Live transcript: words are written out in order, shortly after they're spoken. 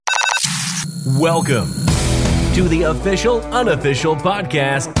Welcome to the official, unofficial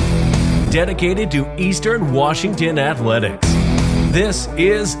podcast dedicated to Eastern Washington athletics. This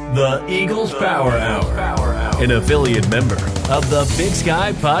is the Eagles Power Hour, an affiliate member of the Big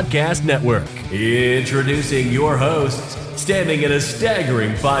Sky Podcast Network. Introducing your hosts, standing at a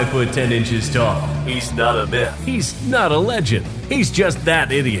staggering 5 foot 10 inches tall. He's not a myth. He's not a legend. He's just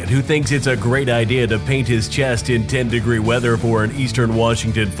that idiot who thinks it's a great idea to paint his chest in 10-degree weather for an Eastern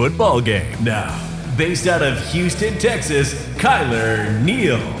Washington football game. Now, based out of Houston, Texas, Kyler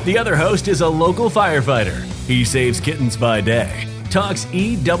Neal. The other host is a local firefighter. He saves kittens by day, talks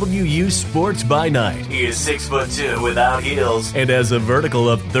EWU sports by night. He is 6'2" without heels and has a vertical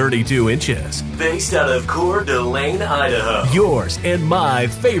of 32 inches. Based out of Coeur d'Alene, Idaho. Yours and my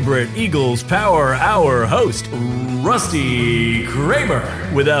favorite Eagles Power Hour host, Rusty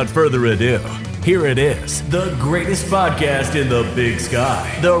Kramer. Without further ado, here it is, the greatest podcast in the Big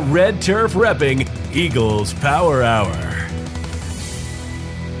Sky, the Red Turf repping Eagles Power Hour.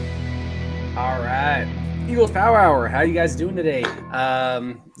 All right. Eagles Power Hour. How you guys doing today?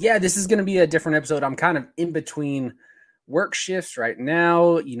 This is going to be a different episode. I'm kind of in between work shifts right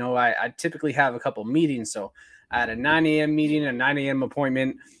now. You know, I typically have a couple meetings. So I had a 9 a.m. meeting, a 9 a.m.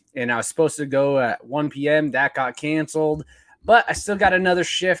 appointment, and I was supposed to go at 1 p.m. That got canceled, but I still got another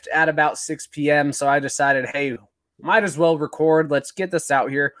shift at about 6 p.m. So I decided, hey, might as well record. Let's get this out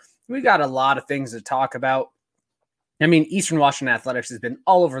here. We got a lot of things to talk about. I mean, Eastern Washington athletics has been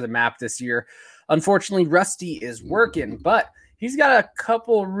all over the map this year. Unfortunately, Rusty is working, but he's got a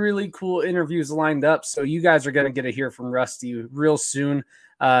couple really cool interviews lined up. So you guys are going to get to hear from Rusty real soon.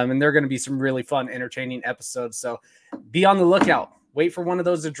 And they're going to be some really fun, entertaining episodes. So be on the lookout. Wait for one of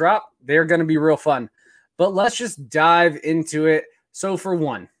those to drop. They're going to be real fun. But let's just dive into it. So for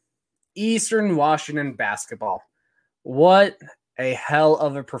one, Eastern Washington basketball. What a hell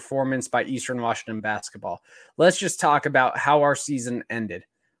of a performance by Eastern Washington basketball. Let's just talk about how our season ended.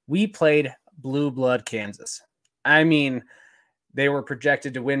 We played Blue Blood Kansas. I mean, they were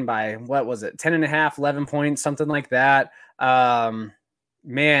projected to win by, 10.5, 11 points, something like that.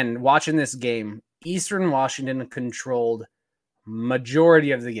 Man, watching this game, Eastern Washington controlled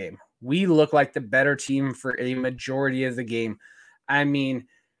majority of the game. We looked like the better team for a majority of the game. I mean,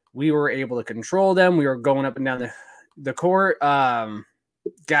 we were able to control them. We were going up and down the court. The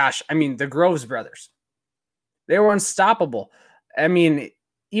Groves brothers, they were unstoppable. I mean,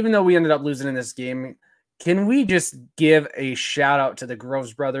 even though we ended up losing in this game, can we just give a shout out to the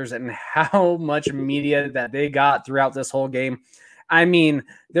Groves brothers and how much media that they got throughout this whole game? I mean,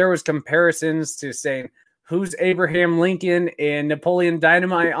 there was comparisons to saying, who's Abraham Lincoln and Napoleon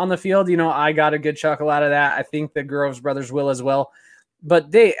Dynamite on the field? You know, I got a good chuckle out of that. I think the Groves brothers will as well.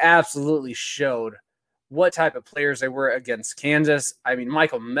 But they absolutely showed what type of players they were against Kansas. I mean,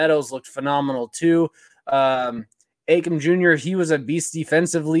 Michael Meadows looked phenomenal too. Acom Jr., he was a beast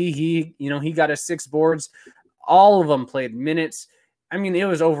defensively. He got his 6 boards. All of them played minutes. I mean, it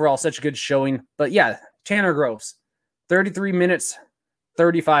was overall such a good showing. But yeah, Tanner Groves, 33 minutes,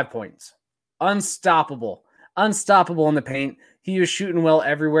 35 points. Unstoppable in the paint. He was shooting well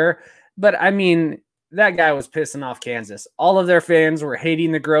everywhere. But I mean, that guy was pissing off Kansas. All of their fans were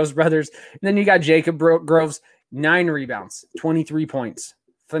hating the Groves brothers. And then you got Jacob Groves, 9 rebounds, 23 points.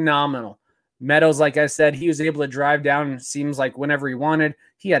 Phenomenal. Meadows, like I said, he was able to drive down, seems like whenever he wanted.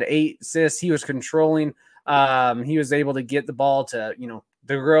 He had 8 assists. He was controlling. He was able to get the ball to,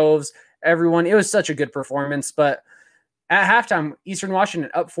 the Groves, everyone. It was such a good performance. But at halftime, Eastern Washington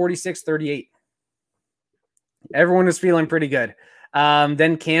up 46-38. Everyone was feeling pretty good.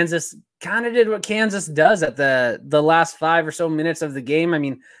 Then Kansas kind of did what Kansas does at the last 5 or so minutes of the game. I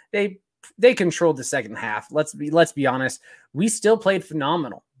mean, they controlled the second half. Let's be honest. We still played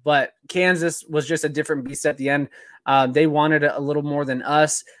phenomenal. But Kansas was just a different beast at the end. They wanted a little more than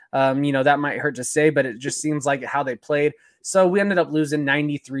us. That might hurt to say, but it just seems like how they played. So we ended up losing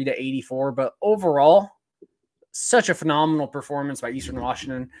 93-84. But overall, such a phenomenal performance by Eastern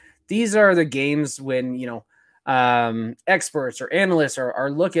Washington. These are the games when, experts or analysts are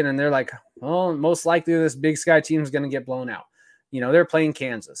looking and they're like, well, most likely this Big Sky team is going to get blown out. They're playing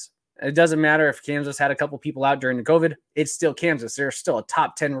Kansas. It doesn't matter if Kansas had a couple people out during the COVID. It's still Kansas. They're still a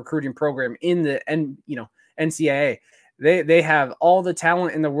top 10 recruiting program in the NCAA. They have all the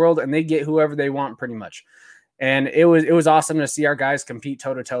talent in the world and they get whoever they want pretty much. And it was awesome to see our guys compete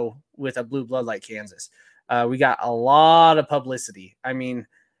toe to toe with a blue blood like Kansas. We got a lot of publicity. I mean,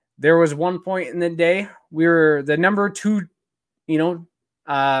 there was one point in the day we were the number 2, we're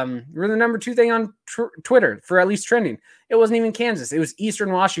the number 2 thing on Twitter for at least trending. It wasn't even Kansas. It was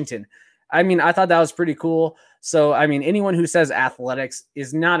Eastern Washington. I mean, I thought that was pretty cool. So, I mean, anyone who says athletics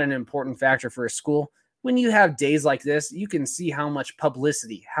is not an important factor for a school, when you have days like this, you can see how much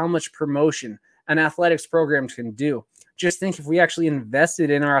publicity, how much promotion an athletics program can do. Just think if we actually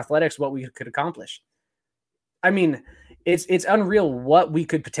invested in our athletics, what we could accomplish. I mean, it's unreal what we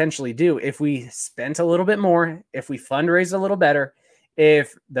could potentially do if we spent a little bit more, if we fundraised a little better,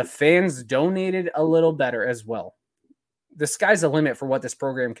 if the fans donated a little better as well. The sky's the limit for what this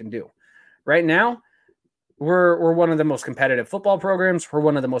program can do. Right now, we're one of the most competitive football programs. We're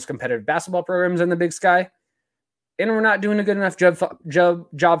one of the most competitive basketball programs in the Big Sky, and we're not doing a good enough job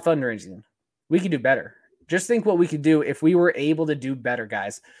fundraising. We could do better. Just think what we could do if we were able to do better,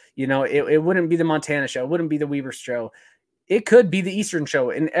 guys. You know, it wouldn't be the Montana show. It wouldn't be the Weaver show. It could be the Eastern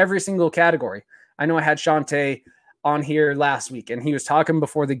show in every single category. I know I had Shantay on here last week, and he was talking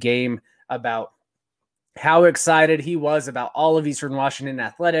before the game about how excited he was about all of Eastern Washington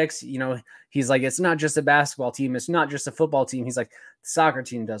athletics. You know, he's like, it's not just a basketball team. It's not just a football team. He's like, the soccer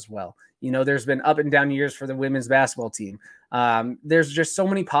team does well. You know, there's been up and down years for the women's basketball team. There's just so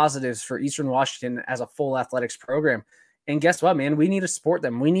many positives for Eastern Washington as a full athletics program. And guess what, man? We need to support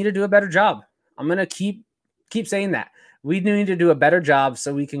them. We need to do a better job. I'm going to keep saying that. We need to do a better job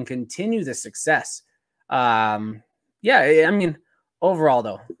so we can continue the success. Yeah, I mean, overall,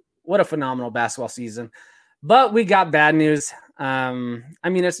 though, what a phenomenal basketball season. But we got bad news. I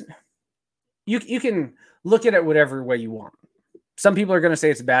mean, it's you can look at it whatever way you want. Some people are going to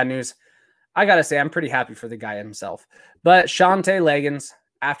say it's bad news. I got to say, I'm pretty happy for the guy himself. But Shantay Leggins,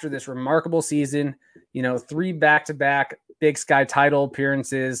 after this remarkable season, you know, 3 back-to-back Big Sky title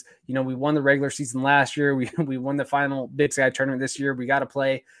appearances. You know, we won the regular season last year. We won the final Big Sky tournament this year. We got to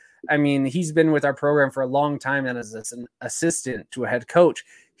play. I mean, he's been with our program for a long time, and as an assistant to a head coach,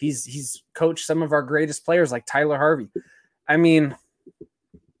 he's coached some of our greatest players like Tyler Harvey. I mean,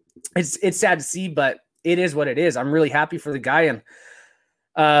 it's sad to see, but it is what it is. I'm really happy for the guy.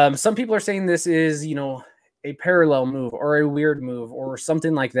 And some people are saying this is, you know, a parallel move or a weird move or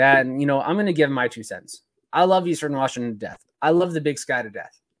something like that. And, you know, I'm going to give my 2 cents. I love Eastern Washington to death. I love the Big Sky to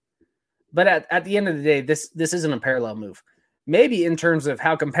death. But at the end of the day, this isn't a parallel move. Maybe in terms of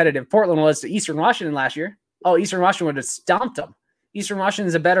how competitive Portland was to Eastern Washington last year. Oh, Eastern Washington would have stomped them. Eastern Washington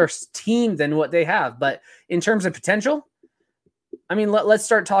is a better team than what they have. But in terms of potential, I mean, let's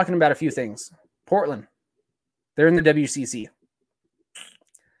start talking about a few things. Portland, they're in the WCC.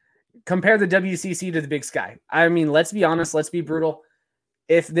 Compare the WCC to the Big Sky. I mean, let's be honest. Let's be brutal.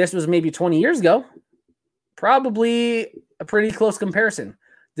 If this was maybe 20 years ago, probably a pretty close comparison.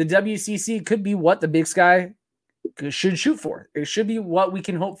 The WCC could be what the Big Sky should shoot for. It should be what we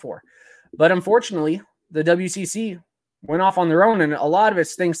can hope for. But unfortunately, the WCC went off on their own, and a lot of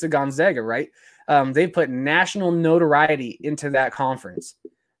it's thanks to Gonzaga, right? They've put national notoriety into that conference.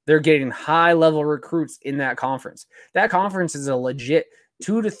 They're getting high-level recruits in that conference. That conference is a legit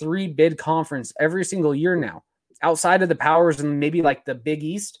 2 to 3 bid conference every single year now. Outside of the powers and maybe like the Big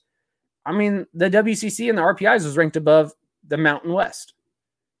East, I mean, the WCC and the RPIs was ranked above the Mountain West.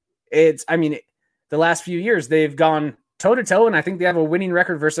 The last few years, they've gone toe-to-toe, and I think they have a winning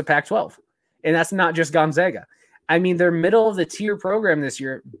record versus the Pac-12. And that's not just Gonzaga. I mean, their middle-of-the-tier program this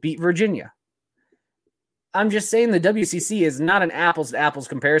year beat Virginia. I'm just saying the WCC is not an apples-to-apples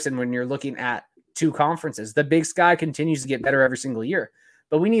comparison when you're looking at 2 conferences. The Big Sky continues to get better every single year,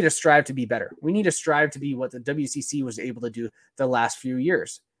 but we need to strive to be better. We need to strive to be what the WCC was able to do the last few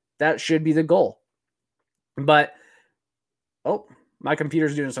years. That should be the goal. But, my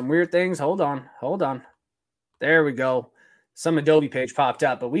computer's doing some weird things. Hold on. There we go. Some Adobe page popped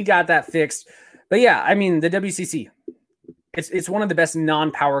up, but we got that fixed. But yeah, I mean, the WCC, it's one of the best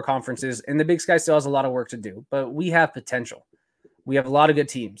non-power conferences, and the Big Sky still has a lot of work to do, but we have potential. We have a lot of good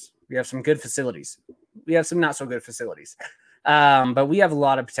teams. We have some good facilities. We have some not so good facilities. But we have a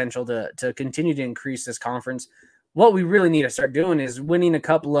lot of potential to continue to increase this conference. What we really need to start doing is winning a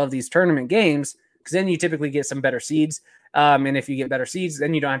couple of these tournament games, because then you typically get some better seeds. And if you get better seeds,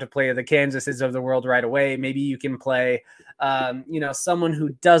 then you don't have to play the Kansases of the world right away. Maybe you can play, someone who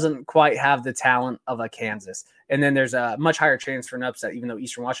doesn't quite have the talent of a Kansas. And then there's a much higher chance for an upset, even though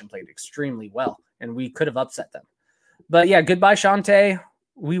Eastern Washington played extremely well, and we could have upset them. But yeah, goodbye, Shantay.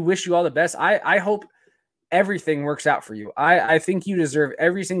 We wish you all the best. I hope everything works out for you. I think you deserve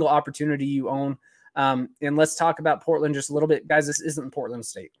every single opportunity you own. And let's talk about Portland just a little bit. Guys, this isn't Portland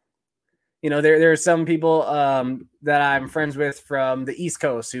State. You know, there are some people that I'm friends with from the East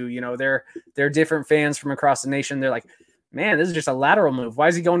Coast who, you know, they're different fans from across the nation. They're like, man, this is just a lateral move. Why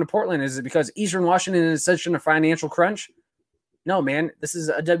is he going to Portland? Is it because Eastern Washington is such a financial crunch? No, man, this is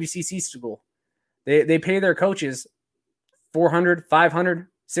a WCC school. They pay their coaches $400,000, $500,000,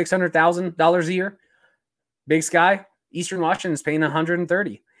 $600,000 a year. Big Sky, Eastern Washington is paying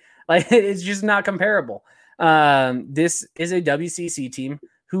 130. Like, it's just not comparable. This is a WCC team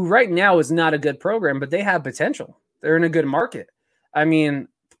who right now is not a good program, but they have potential. They're in a good market. I mean,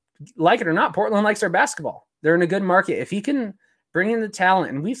 like it or not, Portland likes their basketball. They're in a good market. If he can bring in the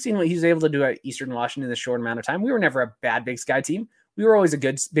talent, and we've seen what he's able to do at Eastern Washington in this short amount of time. We were never a bad Big Sky team. We were always a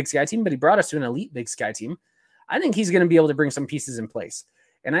good Big Sky team, but he brought us to an elite Big Sky team. I think he's going to be able to bring some pieces in place.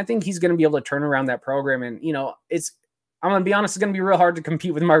 And I think he's going to be able to turn around that program. And, I'm going to be honest, it's going to be real hard to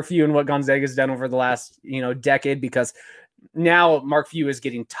compete with Mark Few and what Gonzaga's done over the last, decade, because now Mark Few is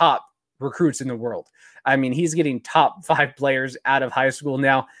getting top recruits in the world. I mean, he's getting top 5 players out of high school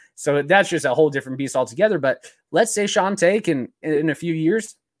now. So that's just a whole different beast altogether. But let's say Shantay can, in a few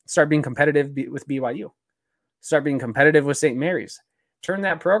years, start being competitive with BYU, start being competitive with St. Mary's, turn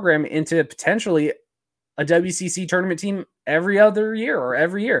that program into potentially a WCC tournament team every other year or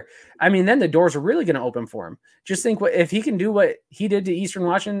every year. I mean, then the doors are really going to open for him. Just think if he can do what he did to Eastern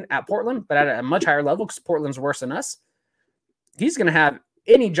Washington at Portland, but at a much higher level, because Portland's worse than us, he's going to have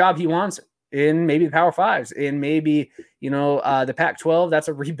any job he wants in maybe the Power Fives, in maybe, the Pac-12. That's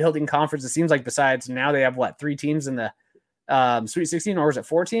a rebuilding conference. It seems like besides now they have 3 teams in the Sweet 16, or is it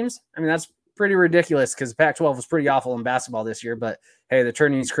 4 teams? I mean, that's pretty ridiculous because Pac-12 was pretty awful in basketball this year, but hey, the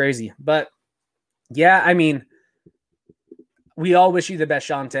tourney's crazy. But yeah, I mean, we all wish you the best,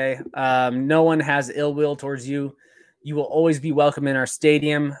 Shantay. No one has ill will towards you. You will always be welcome in our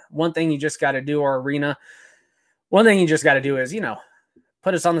stadium. One thing you just got to do, our arena, one thing you just got to do is,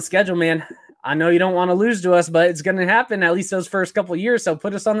 put us on the schedule, man. I know you don't want to lose to us, but it's going to happen at least those first couple of years. So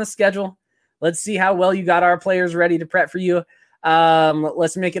put us on the schedule. Let's see how well you got our players ready to prep for you.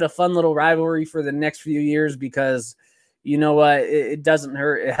 Let's make it a fun little rivalry for the next few years, because you know what? It doesn't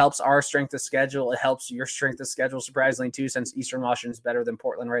hurt. It helps our strength of schedule. It helps your strength of schedule, surprisingly, too, since Eastern Washington is better than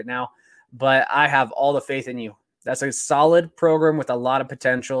Portland right now. But I have all the faith in you. That's a solid program with a lot of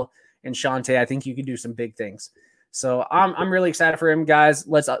potential. And Shantay, I think you can do some big things. So I'm really excited for him, guys.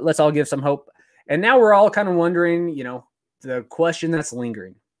 Let's all give some hope. And now we're all kind of wondering, the question that's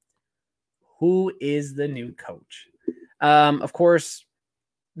lingering: who is the new coach? Of course,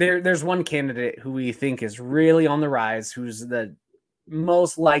 there's one candidate who we think is really on the rise, who's the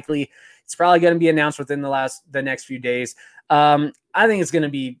most likely. It's probably going to be announced within the next few days. I think it's got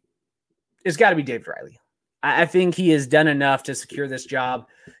to be David Riley. I think he has done enough to secure this job.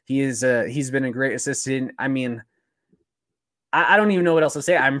 He's been a great assistant. I mean, I don't even know what else to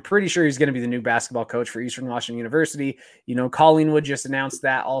say. I'm pretty sure he's going to be the new basketball coach for Eastern Washington University. Collingwood just announced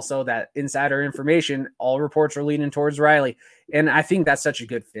that also, that insider information, all reports are leaning towards Riley. And I think that's such a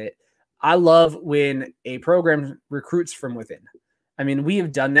good fit. I love when a program recruits from within. I mean, we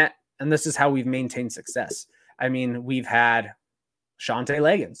have done that, and this is how we've maintained success. I mean, we've had Shantay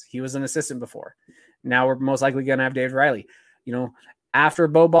Leggins. He was an assistant before. Now we're most likely going to have David Riley. After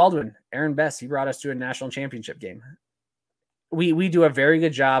Beau Baldwin, Aaron Best, he brought us to a national championship game. We do a very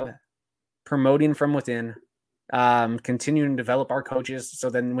good job promoting from within, continuing to develop our coaches. So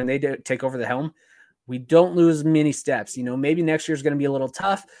then when they take over the helm, we don't lose many steps. Maybe next year is going to be a little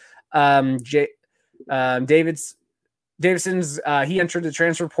tough. Davidson's, he entered the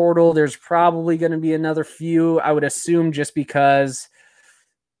transfer portal. There's probably going to be another few, I would assume, just because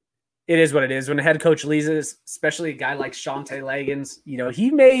it is what it is. When a head coach leaves, especially a guy like Shantay Leggins,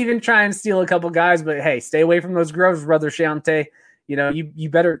 he may even try and steal a couple guys, but hey, stay away from those groves, brother Shantay. You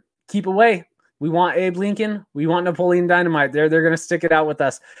better keep away. We want Abe Lincoln. We want Napoleon Dynamite. They're going to stick it out with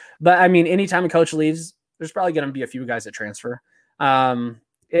us. But I mean, anytime a coach leaves, there's probably going to be a few guys that transfer.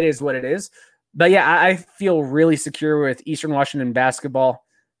 It is what it is. But yeah, I feel really secure with Eastern Washington basketball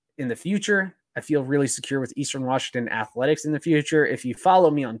in the future. I feel really secure with Eastern Washington athletics in the future. If you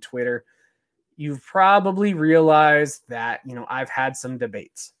follow me on Twitter, you've probably realized that, I've had some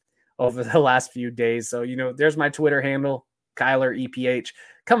debates over the last few days. So, there's my Twitter handle, Kyler EPH.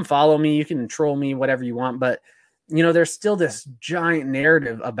 Come follow me. You can troll me, whatever you want. But, there's still this giant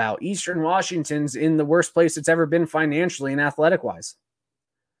narrative about Eastern Washington's in the worst place it's ever been financially and athletic wise.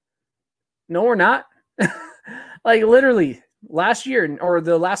 No, we're not. Like literally last year, or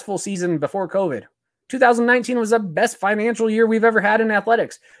the last full season before COVID, 2019 was the best financial year we've ever had in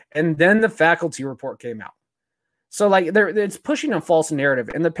athletics. And then the faculty report came out. So it's pushing a false narrative.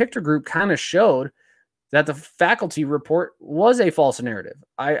 And the Picture Group kind of showed that the faculty report was a false narrative.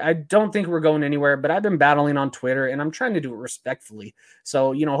 I don't think we're going anywhere, but I've been battling on Twitter and I'm trying to do it respectfully.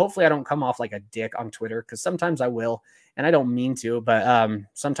 So, hopefully I don't come off like a dick on Twitter, because sometimes I will, and I don't mean to, but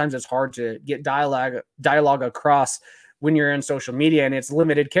sometimes it's hard to get dialogue across when you're in social media and it's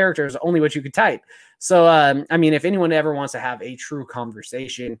limited characters, only what you could type. So, if anyone ever wants to have a true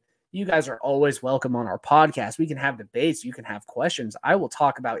conversation, You guys are always welcome on our podcast. We can have debates. You can have questions. I will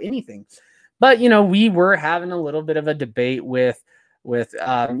talk about anything. But, we were having a little bit of a debate with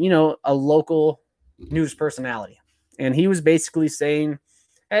a local news personality. And he was basically saying,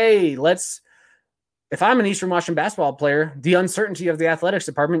 hey, if I'm an Eastern Washington basketball player, the uncertainty of the athletics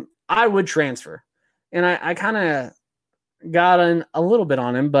department, I would transfer. And I kind of got a little bit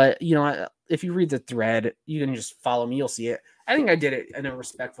on him, but if you read the thread, you can just follow me. You'll see it. I think I did it in a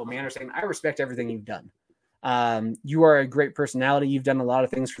respectful manner, saying I respect everything you've done. You are a great personality. You've done a lot of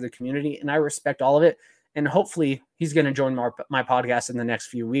things for the community, and I respect all of it. And hopefully he's going to join my podcast in the next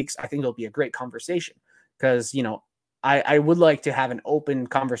few weeks. I think it'll be a great conversation because, I would like to have an open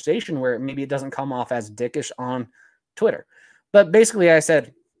conversation where maybe it doesn't come off as dickish on Twitter. But basically I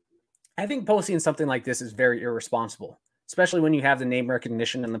said, I think posting something like this is very irresponsible, especially when you have the name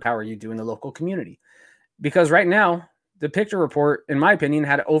recognition and the power you do in the local community. Because right now, the picture report, in my opinion,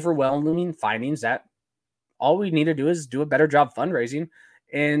 had overwhelming findings that all we need to do is do a better job fundraising.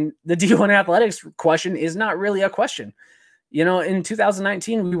 And the D1 athletics question is not really a question. In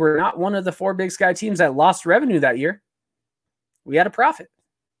 2019, we were not one of the 4 Big Sky teams that lost revenue that year. We had a profit.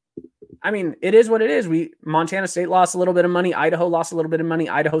 I mean, it is what it is. Montana State lost a little bit of money. Idaho lost a little bit of money.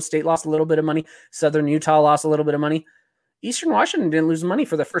 Idaho State lost a little bit of money. Southern Utah lost a little bit of money. Eastern Washington didn't lose money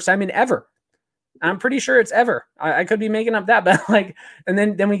for the first time in ever. I'm pretty sure it's ever. I could be making up that, but and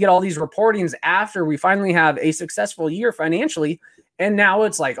then we get all these reportings after we finally have a successful year financially. And now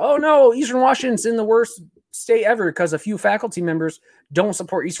it's like, oh no, Eastern Washington's in the worst state ever because a few faculty members don't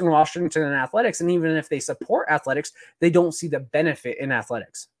support Eastern Washington in athletics. And even if they support athletics, they don't see the benefit in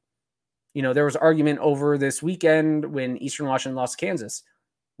athletics. There was argument over this weekend when Eastern Washington lost Kansas.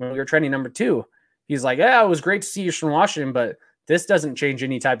 When we were trending number 2, he's like, yeah, it was great to see Eastern Washington, but this doesn't change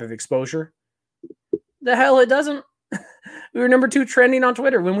any type of exposure. The hell it doesn't. We were number 2 trending on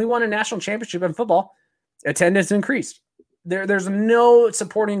Twitter. When we won a national championship in football, attendance increased. There's no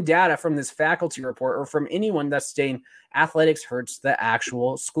supporting data from this faculty report or from anyone that's saying athletics hurts the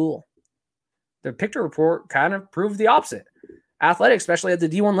actual school. The picture report kind of proved the opposite. Athletics, especially at the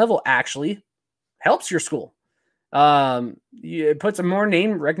D1 level, actually helps your school. It puts a more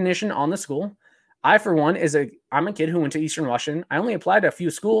name recognition on the school. I, for one, I'm a kid who went to Eastern Washington. I only applied to a few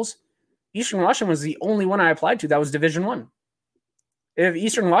schools. Eastern Washington was the only one I applied to that was Division I. If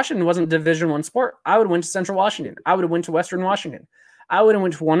Eastern Washington wasn't Division I sport, I would have went to Central Washington. I would have went to Western Washington. I would have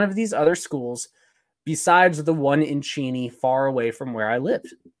went to one of these other schools besides the one in Cheney, far away from where I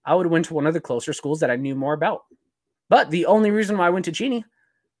lived. I would have went to one of the closer schools that I knew more about. But the only reason why I went to Cheney,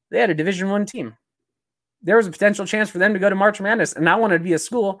 they had a Division I team. There was a potential chance for them to go to March Madness, and I wanted to be a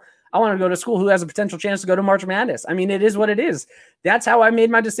school. I wanted to go to school who has a potential chance to go to March Madness. I mean, it is what it is. That's how I made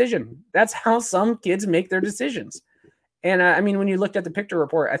my decision. That's how some kids make their decisions. And when you looked at the picture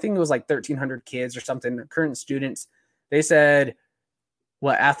report, I think it was like 1,300 kids or something, current students. They said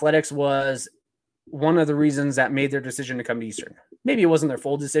athletics was one of the reasons that made their decision to come to Eastern. Maybe it wasn't their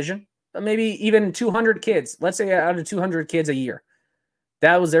full decision, but maybe even 200 kids, let's say out of 200 kids a year,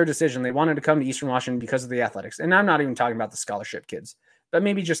 that was their decision. They wanted to come to Eastern Washington because of the athletics. And I'm not even talking about the scholarship kids, but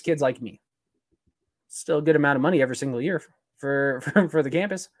maybe just kids like me. Still a good amount of money every single year for the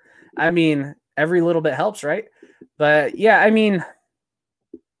campus. I mean, every little bit helps, right? But yeah,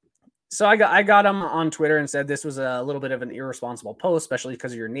 so I got him on Twitter and said this was a little bit of an irresponsible post, especially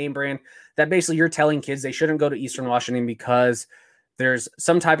because of your name brand, that basically you're telling kids they shouldn't go to Eastern Washington because there's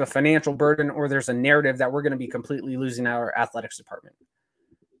some type of financial burden or there's a narrative that we're going to be completely losing our athletics department.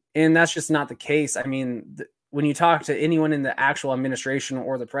 And that's just not the case. I mean, when you talk to anyone in the actual administration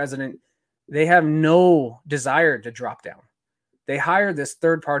or the president, they have no desire to drop down. They hired this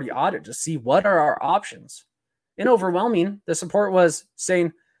third-party audit to see what are our options. And overwhelming, the support was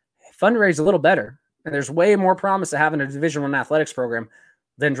saying, fundraise a little better. And there's way more promise to having a Division I athletics program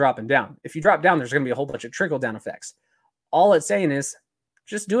than dropping down. If you drop down, there's going to be a whole bunch of trickle-down effects. All it's saying is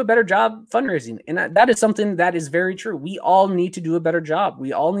just do a better job fundraising. And that is something that is very true. We all need to do a better job.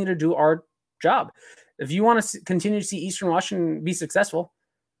 We all need to do our job. If you want to continue to see Eastern Washington be successful,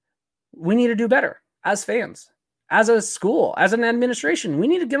 we need to do better as fans, as a school, as an administration. We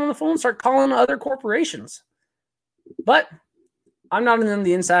need to get on the phone and start calling other corporations. But I'm not on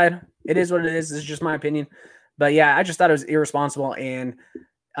the inside. It is what it is. This is just my opinion. But yeah, I just thought it was irresponsible. And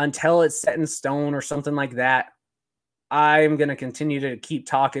until it's set in stone or something like that, I'm going to continue to keep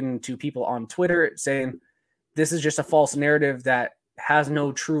talking to people on Twitter saying this is just a false narrative that has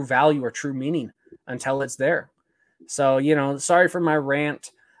no true value or true meaning until it's there. So, sorry for my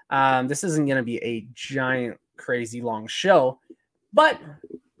rant. This isn't going to be a giant, crazy long show, but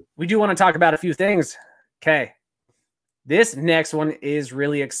we do want to talk about a few things. Okay. This next one is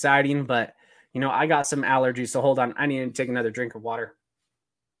really exciting, but, I got some allergies, so hold on. I need to take another drink of water.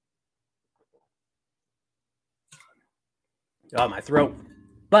 Oh, my throat.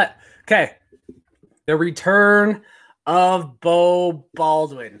 But, okay. The return of Beau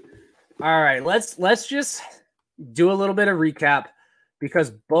Baldwin. All right, let's just do a little bit of recap,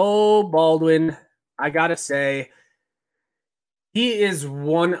 because Beau Baldwin, I got to say, he is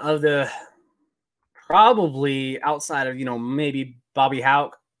one of the, probably outside of, maybe Bobby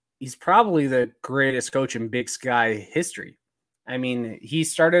Houck, he's probably the greatest coach in Big Sky history. I mean, he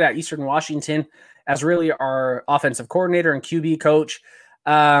started at Eastern Washington as really our offensive coordinator and QB coach.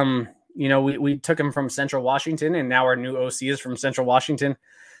 We took him from Central Washington, and now our new OC is from Central Washington.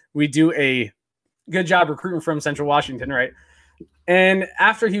 We do a good job recruiting from Central Washington, right? And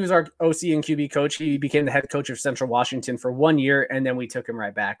after he was our OC and QB coach, he became the head coach of Central Washington for 1 year, and then we took him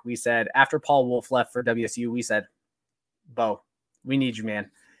right back. We said, after Paul Wolf left for WSU, we said, Beau, we need you, man.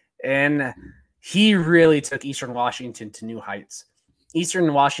 And he really took Eastern Washington to new heights.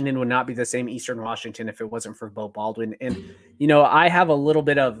 Eastern Washington would not be the same Eastern Washington if it wasn't for Beau Baldwin. And, I have a little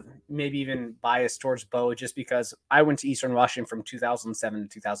bit of maybe even bias towards Beau, just because I went to Eastern Washington from 2007 to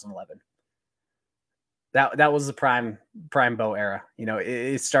 2011. That was the prime Beau era.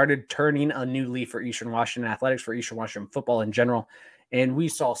 It started turning a new leaf for Eastern Washington athletics, for Eastern Washington football in general. And we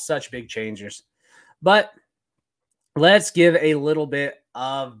saw such big changes. But let's give a little bit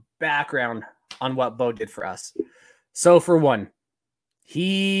of background on what Beau did for us. So for one,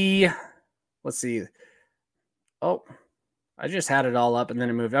 let's see. Oh, I just had it all up and then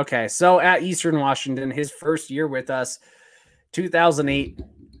it moved. Okay. So at Eastern Washington, his first year with us, 2008,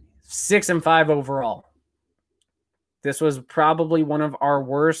 6-5 overall. This was probably one of our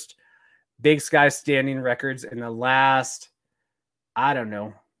worst Big Sky standing records in the last,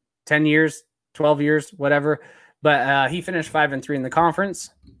 10 years, 12 years, whatever. But he finished 5-3 in the conference.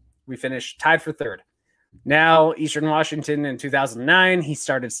 We finished tied for third. Now, Eastern Washington in 2009, he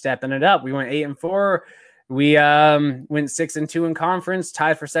started stepping it up. We went 8-4. We went 6-2 in conference,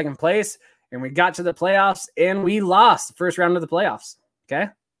 tied for second place, and we got to the playoffs, and we lost the first round of the playoffs. Okay,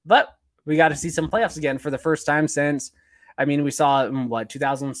 but we got to see some playoffs again for the first time since, we saw it in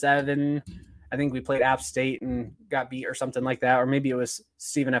 2007. I think we played App State and got beat or something like that, or maybe it was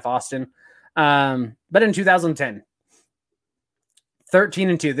Stephen F. Austin. But in 2010,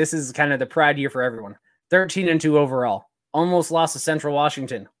 13-2. This is kind of the pride year for everyone. 13-2 overall. Almost lost to Central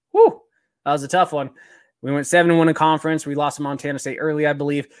Washington. Whew, that was a tough one. We went 7-1 in conference. We lost to Montana State early, I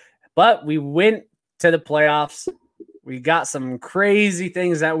believe. But we went to the playoffs. We got some crazy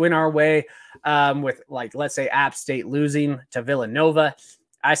things that went our way with, let's say, App State losing to Villanova.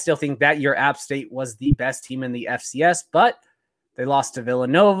 I still think that year App State was the best team in the FCS, but they lost to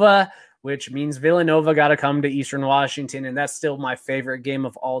Villanova, which means Villanova got to come to Eastern Washington, and that's still my favorite game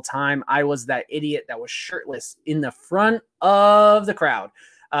of all time. I was that idiot that was shirtless in the front of the crowd.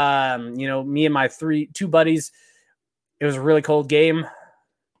 Me and my two buddies, it was a really cold game.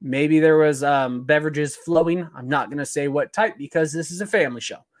 Maybe there was beverages flowing. I'm not going to say what type because this is a family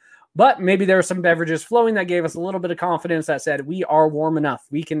show. But maybe there were some beverages flowing that gave us a little bit of confidence that said, we are warm enough.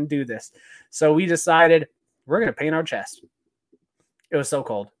 We can do this. So we decided we're going to paint our chest. It was so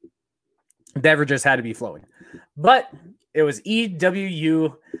cold. Beverages had to be flowing. But it was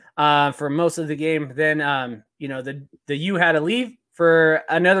EWU for most of the game. Then, the U had to leave for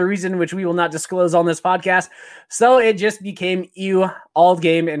another reason, which we will not disclose on this podcast. So it just became EU all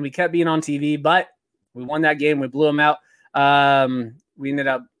game, and we kept being on TV. But we won that game. We blew them out. We ended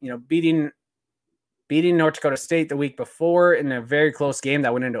up, beating North Dakota State the week before in a very close game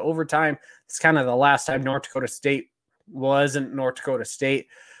that went into overtime. It's kind of the last time North Dakota State wasn't North Dakota State.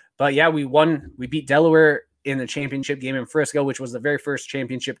 But yeah, we won. We beat Delaware in the championship game in Frisco, which was the very first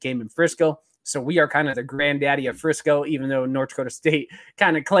championship game in Frisco. So we are kind of the granddaddy of Frisco, even though North Dakota State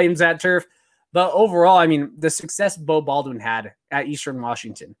kind of claims that turf. But overall, the success Beau Baldwin had at Eastern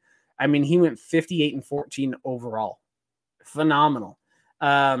Washington, he went 58-14 overall. Phenomenal.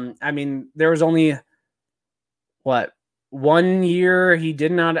 There was only, 1 year he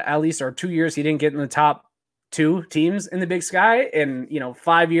did not, at least, or 2 years he didn't get in the top 2 teams in the Big Sky. And,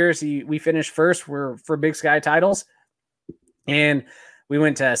 5 years we finished first for Big Sky titles. And we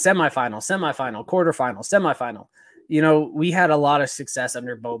went to semifinal, quarterfinal, semifinal. We had a lot of success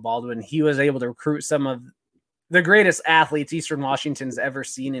under Beau Baldwin. He was able to recruit some of the greatest athletes Eastern Washington's ever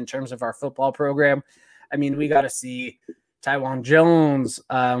seen in terms of our football program. We got to see Taiwan Jones.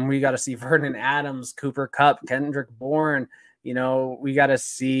 We got to see Vernon Adams, Cooper Kupp, Kendrick Bourne. We got to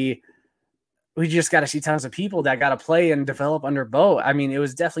see we just got to see tons of people that got to play and develop under Beau. I mean, it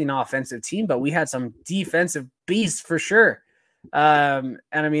was definitely an offensive team, but we had some defensive beasts for sure. And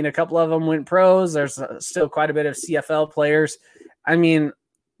I mean, a couple of them went pros. There's still quite a bit of CFL players. I mean,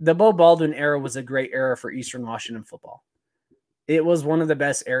 the Beau Baldwin era was a great era for Eastern Washington football. It was one of the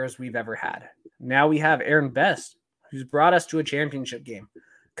best eras we've ever had. Now we have Aaron Best, who's brought us to a championship game. A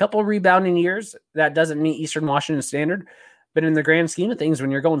couple rebounding years, that doesn't meet Eastern Washington standard. But in the grand scheme of things,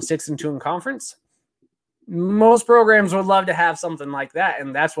 when you're going 6-2 in conference, most programs would love to have something like that.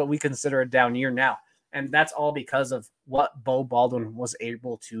 And that's what we consider a down year now. And that's all because of what Beau Baldwin was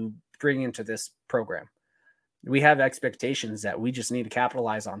able to bring into this program. We have expectations that we just need to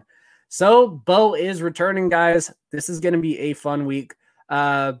capitalize on. So Beau is returning, guys. This is going to be a fun week.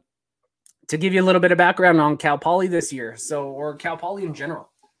 To give you a little bit of background on Cal Poly this year, or Cal Poly in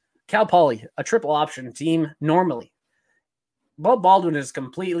general. Cal Poly, a triple option team normally. Beau Baldwin has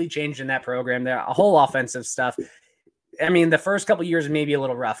completely changed in that program. There, a whole offensive stuff. I mean, the first couple of years may be a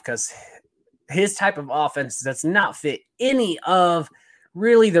little rough because his type of offense does not fit any of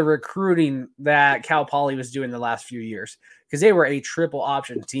really the recruiting that Cal Poly was doing the last few years, because they were a triple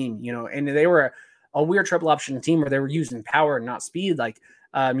option team, and they were a weird triple option team where they were using power and not speed. Like,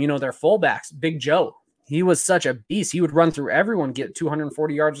 their fullbacks, Big Joe, he was such a beast. He would run through everyone, get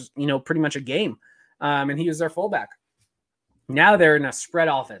 240 yards, pretty much a game. And he was their fullback. Now they're in a spread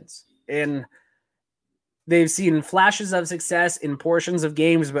offense, and they've seen flashes of success in portions of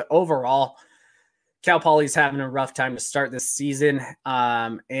games, but overall, Cal Poly's having a rough time to start this season.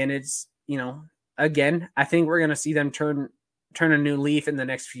 And it's, again, I think we're going to see them turn a new leaf in the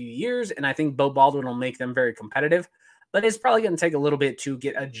next few years. And I think Beau Baldwin will make them very competitive, but it's probably going to take a little bit to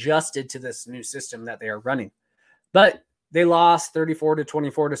get adjusted to this new system that they are running. But they lost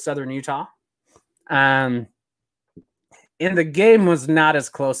 34-24 to Southern Utah. And the game was not as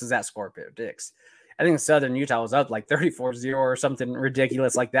close as that score predicts. I think Southern Utah was up like 34-0 or something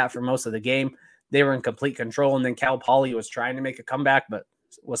ridiculous like that for most of the game. They were in complete control, and then Cal Poly was trying to make a comeback, but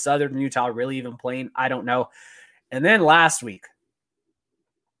was Southern Utah really even playing? I don't know. And then last week,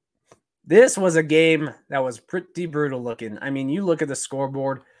 this was a game that was pretty brutal looking. I mean, you look at the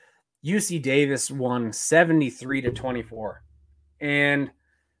scoreboard, UC Davis won 73-24, and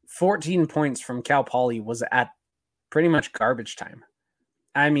 14 points from Cal Poly was at pretty much garbage time.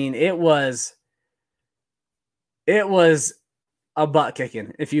 I mean, it was a butt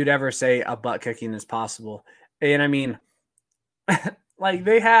kicking, if you'd ever say a butt kicking is possible. And I mean, like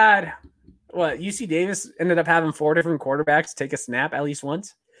they had UC Davis ended up having 4 different quarterbacks take a snap at least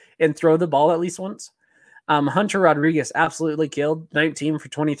once and throw the ball at least once. Hunter Rodriguez absolutely killed, 19 for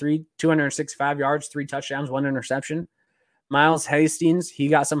 23, 265 yards, 3 touchdowns, 1 interception. Miles Hastings, he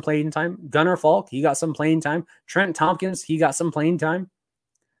got some playing time. Gunnar Falk, he got some playing time. Trent Tompkins, he got some playing time.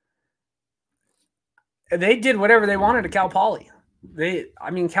 They did whatever they wanted to Cal Poly.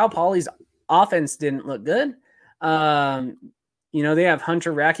 Cal Poly's offense didn't look good. They have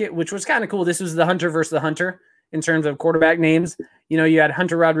Hunter Rackett, which was kind of cool. This was the Hunter versus the Hunter in terms of quarterback names. You had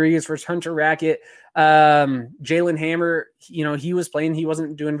Hunter Rodriguez versus Hunter Rackett. Jalen Hammer, he was playing. He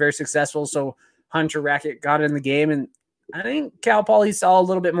wasn't doing very successful, so Hunter Rackett got in the game, and I think Cal Poly saw a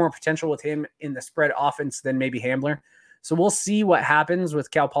little bit more potential with him in the spread offense than maybe Hambler. So we'll see what happens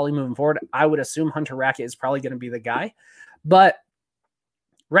with Cal Poly moving forward. I would assume Hunter Rackett is probably going to be the guy. But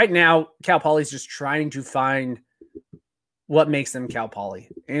right now, Cal Poly is just trying to find what makes them Cal Poly.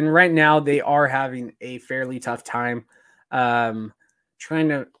 And right now, they are having a fairly tough time trying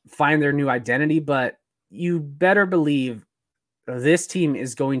to find their new identity. But you better believe this team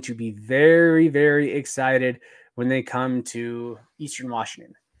is going to be very, very excited when they come to Eastern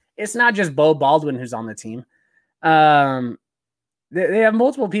Washington. It's not just Beau Baldwin who's on the team. They have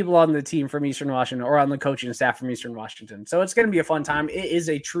multiple people on the team from Eastern Washington or on the coaching staff from Eastern Washington. So it's going to be a fun time. It is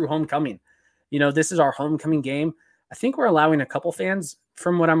a true homecoming. This is our homecoming game. I think we're allowing a couple fans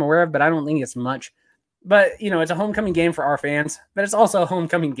from what I'm aware of, but I don't think it's much. But, it's a homecoming game for our fans, but it's also a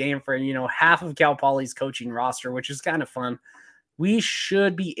homecoming game for, half of Cal Poly's coaching roster, which is kind of fun. We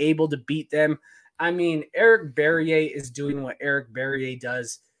should be able to beat them. I mean, Eric Barrier is doing what Eric Barrier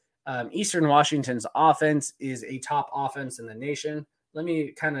does. Eastern Washington's offense is a top offense in the nation. Let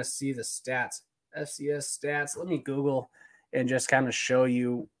me kind of see the stats, FCS stats. Let me Google and just kind of show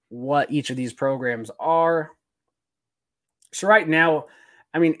you what each of these programs are. So right now,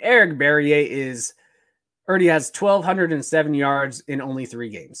 Eric Barrier already has 1,207 yards in only 3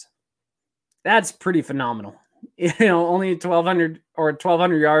 games. That's pretty phenomenal. Only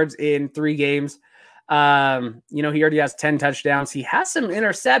 1,200 yards in 3 games. He already has 10 touchdowns. He has some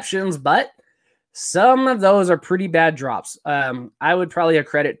interceptions, but Some of those are pretty bad drops. I would probably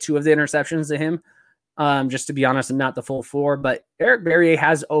accredit 2 of the interceptions to him, just to be honest, and not the full 4. But Eric Berrier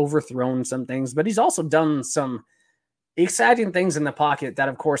has overthrown some things, but he's also done some exciting things in the pocket that,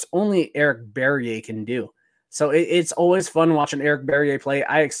 of course, only Eric Berrier can do. So it's always fun watching Eric Berrier play.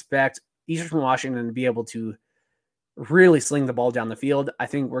 I expect Eastern Washington to be able to really sling the ball down the field. I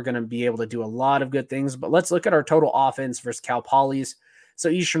think we're going to be able to do a lot of good things. But let's look at our total offense versus Cal Poly's. So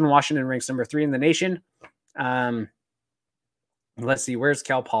Eastern Washington ranks number 3 in the nation. Let's see, where's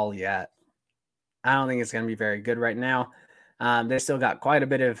Cal Poly at? I don't think it's going to be very good right now. They still got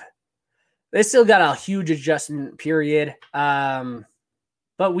a huge adjustment period.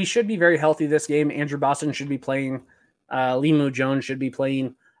 But we should be very healthy this game. Andrew Boston should be playing. Limu Jones should be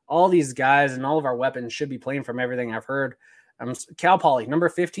playing. All these guys and all of our weapons should be playing from everything I've heard. Cal Poly, number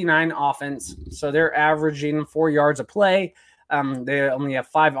 59 offense. So they're averaging 4 yards a play. They only have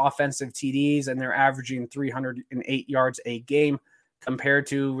 5 offensive TDs, and they're averaging 308 yards a game compared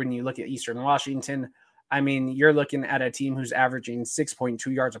to when you look at Eastern Washington. I mean, you're looking at a team who's averaging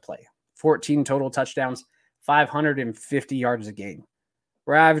 6.2 yards a play, 14 total touchdowns, 550 yards a game.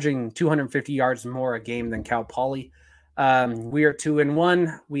 We're averaging 250 yards more a game than Cal Poly. We are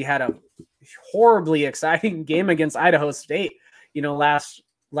 2-1. We had a horribly exciting game against Idaho State, last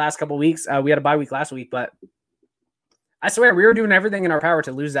couple weeks. We had a bye week last week, but I swear we were doing everything in our power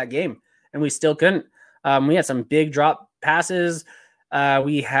to lose that game, and we still couldn't. We had some big drop passes.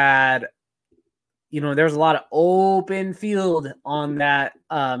 We had, there's a lot of open field on that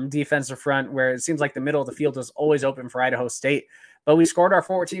defensive front where it seems like the middle of the field is always open for Idaho State. But we scored our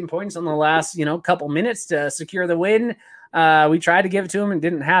 14 points in the last, couple minutes to secure the win. We tried to give it to them and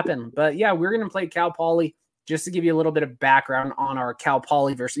didn't happen. But, yeah, we're going to play Cal Poly. Just to give you a little bit of background on our Cal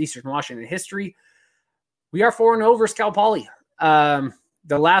Poly versus Eastern Washington history, we are 4-0 versus Cal Poly. The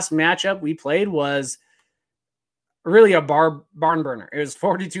last matchup we played was really a barn burner. It was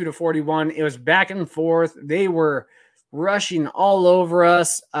 42-41. It was back and forth. They were rushing all over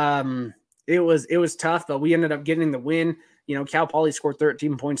us. It was tough, but we ended up getting the win. Cal Poly scored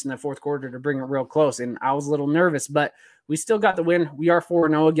 13 points in the fourth quarter to bring it real close, and I was a little nervous, but we still got the win. We are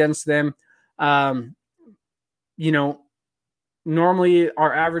 4-0 against them. Normally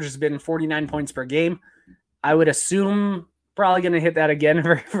our average has been 49 points per game. I would assume probably going to hit that again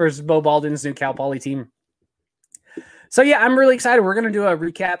versus Beau Baldwin's new Cal Poly team. So, yeah, I'm really excited. We're going to do a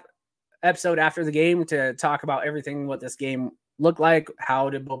recap episode after the game to talk about everything, what this game looked like. How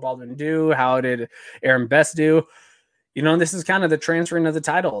did Beau Baldwin do? How did Aaron Best do? This is kind of the transferring of the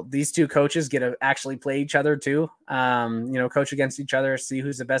title. These two coaches get to actually play each other too. Coach against each other, see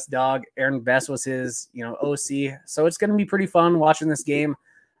who's the best dog. Aaron Best was his, OC. So it's going to be pretty fun watching this game.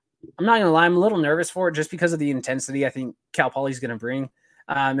 I'm not going to lie. I'm a little nervous for it just because of the intensity I think Cal Poly is going to bring.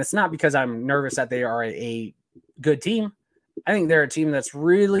 It's not because I'm nervous that they are a good team. I think they're a team that's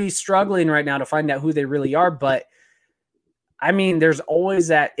really struggling right now to find out who they really are. But, I mean, there's always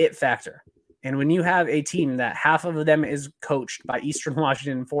that it factor. And when you have a team that half of them is coached by Eastern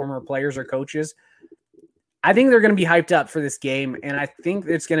Washington former players or coaches, I think they're going to be hyped up for this game. And I think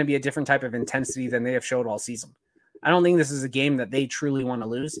it's going to be a different type of intensity than they have showed all season. I don't think this is a game that they truly want to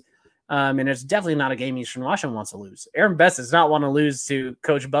lose. And it's definitely not a game Eastern Washington wants to lose. Aaron Best does not want to lose to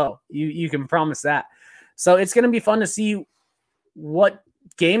Coach Beau. You can promise that. So it's going to be fun to see what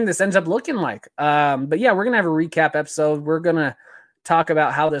game this ends up looking like. But yeah, we're going to have a recap episode. We're going to talk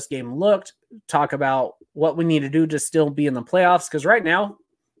about how this game looked, talk about what we need to do to still be in the playoffs. Because right now,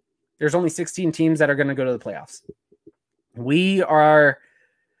 there's only 16 teams that are going to go to the playoffs. We are,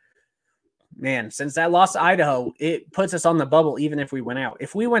 since that loss to Idaho, it puts us on the bubble even if we went out.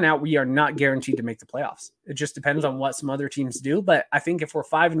 If we went out, we are not guaranteed to make the playoffs. It just depends on what some other teams do. But I think if we're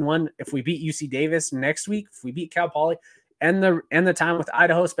 5-1, if we beat UC Davis next week, if we beat Cal Poly, and the time with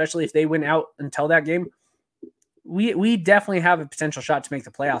Idaho, especially if they win out until that game, we definitely have a potential shot to make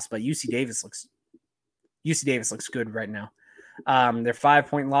the playoffs. But UC Davis looks good right now. Their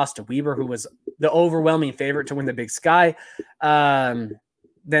 5-point loss to Weber, who was the overwhelming favorite to win the Big Sky.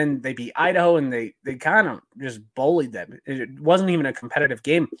 Then they beat Idaho, and they kind of just bullied them. It wasn't even a competitive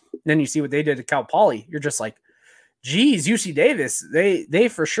game. Then you see what they did to Cal Poly. You're just like, geez, UC Davis, they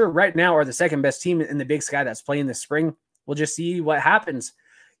for sure right now are the second best team in the Big Sky that's playing this spring. We'll just see what happens.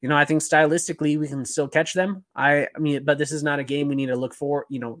 I think stylistically we can still catch them. I mean, but this is not a game we need to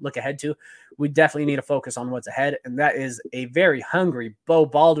look ahead to. We definitely need to focus on what's ahead, and that is a very hungry Beau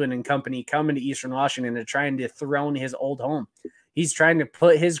Baldwin and company coming to Eastern Washington and trying to dethrone his old home. He's trying to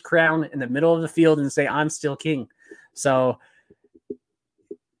put his crown in the middle of the field and say, I'm still king. So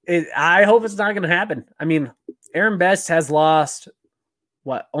I hope it's not going to happen. I mean, Aaron Best has lost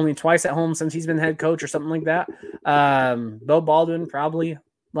only twice at home since he's been head coach or something like that. Beau Baldwin probably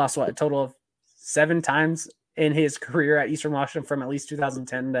lost a total of 7 times in his career at Eastern Washington from at least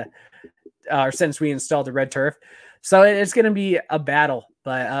 2010 to or since we installed the red turf. So it's going to be a battle,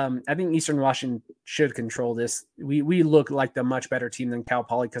 but I think Eastern Washington should control this. We look like the much better team than Cal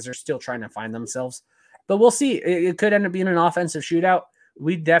Poly because they're still trying to find themselves. But we'll see. It could end up being an offensive shootout.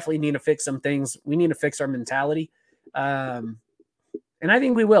 We definitely need to fix some things. We need to fix our mentality. And I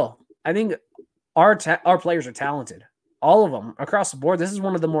think we will. I think our players are talented. All of them across the board. This is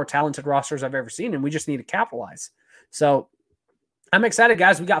one of the more talented rosters I've ever seen, and we just need to capitalize. So I'm excited,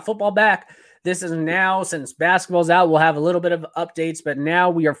 guys. We got football back. This is now, since basketball's out, we'll have a little bit of updates, but now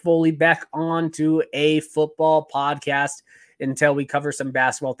we are fully back on to a football podcast until we cover some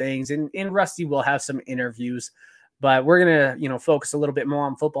basketball things. And Rusty will have some interviews, but we're going to, focus a little bit more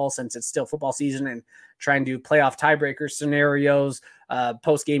on football since it's still football season and try and do playoff tiebreaker scenarios,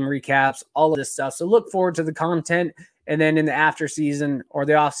 post-game recaps, all of this stuff. So look forward to the content. And then in the after season or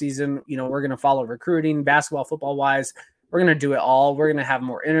the off season, we're going to follow recruiting, basketball, football wise. We're going to do it all. We're going to have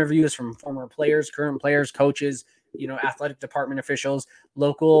more interviews from former players, current players, coaches, athletic department officials,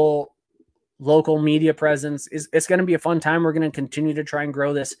 local media presence. It's going to be a fun time. We're going to continue to try and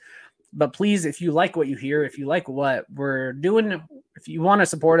grow this. But please, if you like what you hear, if you like what we're doing, if you want to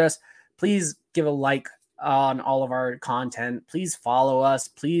support us, please give a like on all of our content. Please follow us.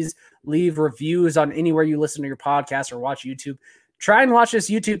 Please leave reviews on anywhere you listen to your podcast or watch YouTube. Try and watch this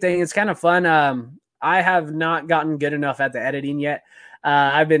YouTube thing. It's kind of fun. I have not gotten good enough at the editing yet.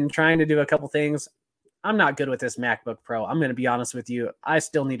 I've been trying to do a couple things. I'm not good with this MacBook Pro. I'm going to be honest with you. I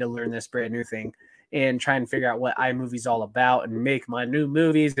still need to learn this brand new thing and try and figure out what iMovie's all about and make my new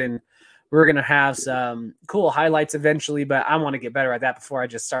movies. And we're going to have some cool highlights eventually, but I want to get better at that before I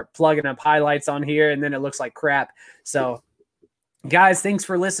just start plugging up highlights on here and then it looks like crap. So guys, thanks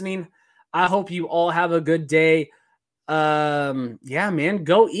for listening. I hope you all have a good day. Yeah, man,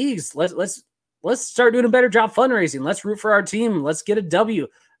 go Eagles. Let's start doing a better job fundraising. Let's root for our team. Let's get a W.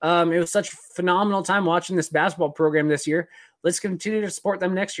 It was such a phenomenal time watching this basketball program this year. Let's continue to support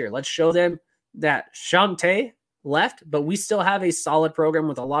them next year. Let's show them that Shantay left, but we still have a solid program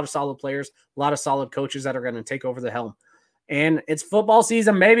with a lot of solid players, a lot of solid coaches that are going to take over the helm. And it's football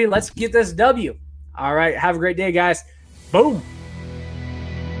season, baby. Let's get this W. All right. Have a great day, guys. Boom.